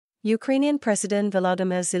Ukrainian President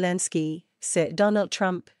Volodymyr Zelensky said Donald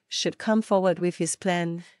Trump should come forward with his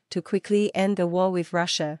plan to quickly end the war with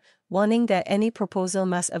Russia, warning that any proposal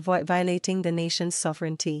must avoid violating the nation's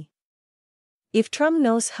sovereignty. "If Trump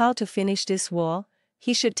knows how to finish this war,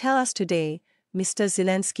 he should tell us today," Mr.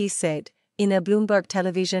 Zelensky said in a Bloomberg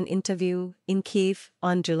television interview in Kyiv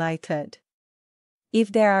on July 3.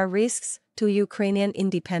 "If there are risks to Ukrainian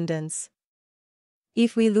independence,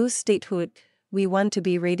 if we lose statehood, we want to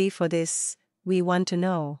be ready for this, we want to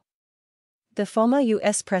know." The former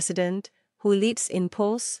U.S. president, who leads in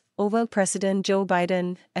polls over President Joe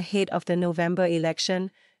Biden ahead of the November election,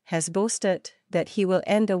 has boasted that he will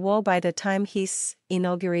end the war by the time he's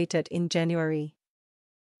inaugurated in January.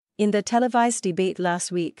 In the televised debate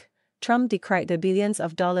last week, Trump decried the billions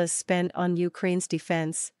of dollars spent on Ukraine's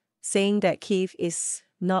defense, saying that Kyiv is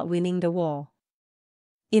not winning the war.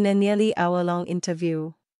 In a nearly hour-long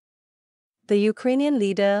interview, the Ukrainian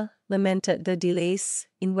leader lamented the delays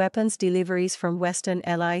in weapons deliveries from Western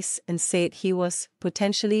allies and said he was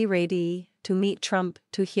potentially ready to meet Trump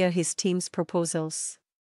to hear his team's proposals.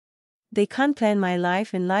 "They can't plan my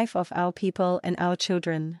life and life of our people and our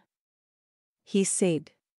children," he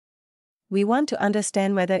said. "We want to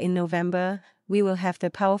understand whether in November we will have the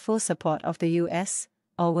powerful support of the US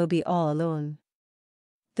or will be all alone."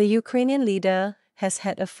 The Ukrainian leader has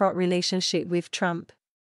had a fraught relationship with Trump,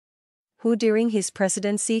 who during his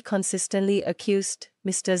presidency consistently accused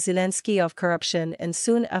Mr. Zelensky of corruption and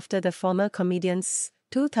soon after the former comedian's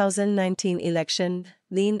 2019 election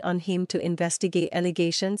leaned on him to investigate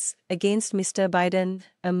allegations against Mr. Biden,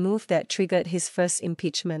 a move that triggered his first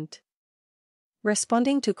impeachment.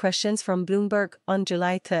 Responding to questions from Bloomberg on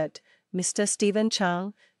July 3, Mr. Stephen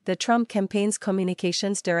Chang, the Trump campaign's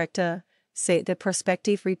communications director, said the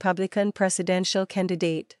prospective Republican presidential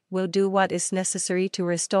candidate will do what is necessary to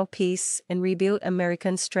restore peace and rebuild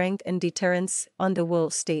American strength and deterrence on the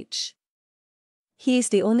world stage. "He is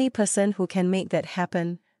the only person who can make that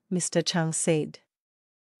happen," Mr. Chang said.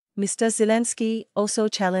 Mr. Zelensky also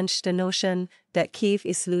challenged the notion that Kyiv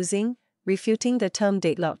is losing, refuting the term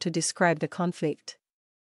deadlock to describe the conflict.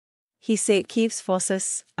 He said Kyiv's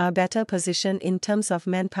forces are better positioned in terms of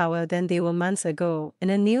manpower than they were months ago, and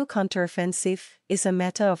a new counteroffensive is a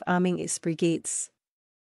matter of arming its brigades.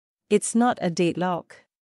 "It's not a deadlock.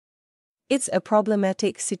 It's a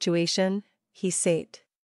problematic situation," he said.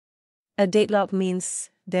 "A deadlock means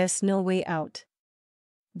there's no way out.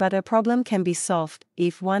 But a problem can be solved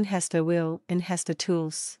if one has the will and has the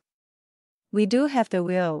tools. We do have the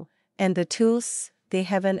will, and the tools, they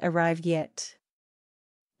haven't arrived yet."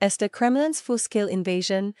 As the Kremlin's full-scale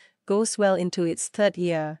invasion goes well into its third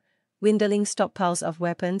year, dwindling stockpiles of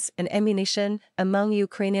weapons and ammunition among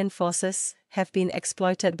Ukrainian forces have been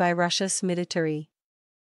exploited by Russia's military,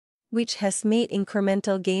 which has made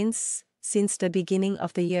incremental gains since the beginning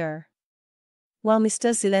of the year. While Mr.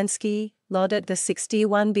 Zelensky lauded the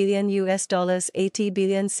 $61 billion $80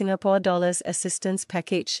 billion Singapore dollars assistance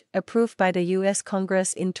package approved by the US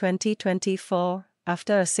Congress in 2024,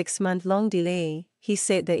 after a 6-month-long delay, he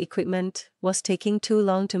said the equipment was taking too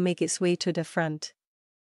long to make its way to the front.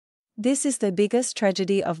 "This is the biggest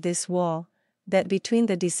tragedy of this war, that between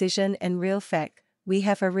the decision and real fact, we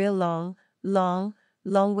have a real long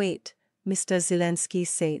wait," Mr. Zelensky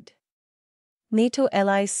said. NATO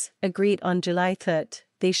allies agreed on July 3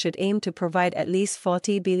 they should aim to provide at least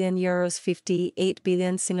 €40 billion $58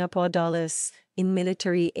 billion Singapore dollars in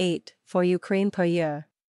military aid for Ukraine per year,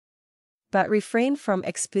 but refrain from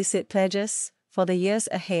explicit pledges for the years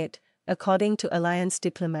ahead, according to alliance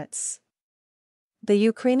diplomats. The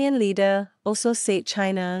Ukrainian leader also said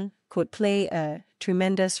China could play a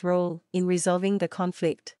tremendous role in resolving the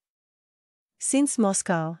conflict, since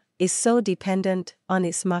Moscow is so dependent on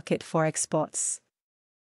its market for exports.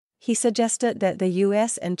 He suggested that the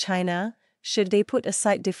US and China, should they put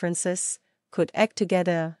aside differences, could act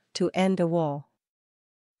together to end the war.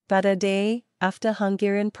 But a day after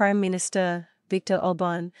Hungarian Prime Minister Viktor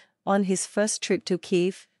Orbán, on his first trip to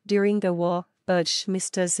Kyiv during the war, urged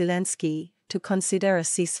Mr. Zelensky to consider a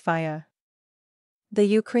ceasefire, the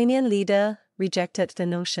Ukrainian leader rejected the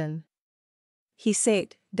notion. He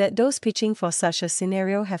said that those pitching for such a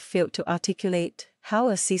scenario have failed to articulate how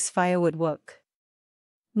a ceasefire would work.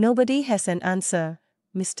 "Nobody has an answer,"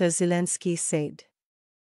 Mr. Zelensky said.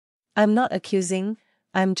 "I'm not accusing,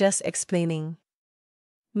 I'm just explaining."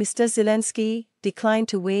 Mr. Zelensky declined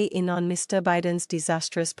to weigh in on Mr. Biden's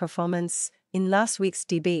disastrous performance in last week's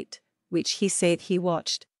debate, which he said he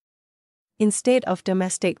watched instead of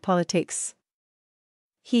domestic politics.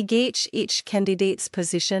 He gauged each candidate's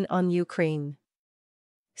position on Ukraine.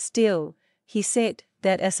 Still, he said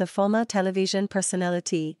that as a former television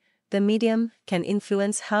personality, the medium can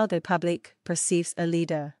influence how the public perceives a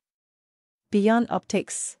leader. Beyond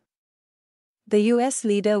optics, the US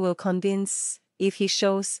leader will convince if he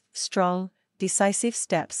shows strong, decisive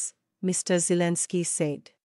steps, Mr. Zelensky said.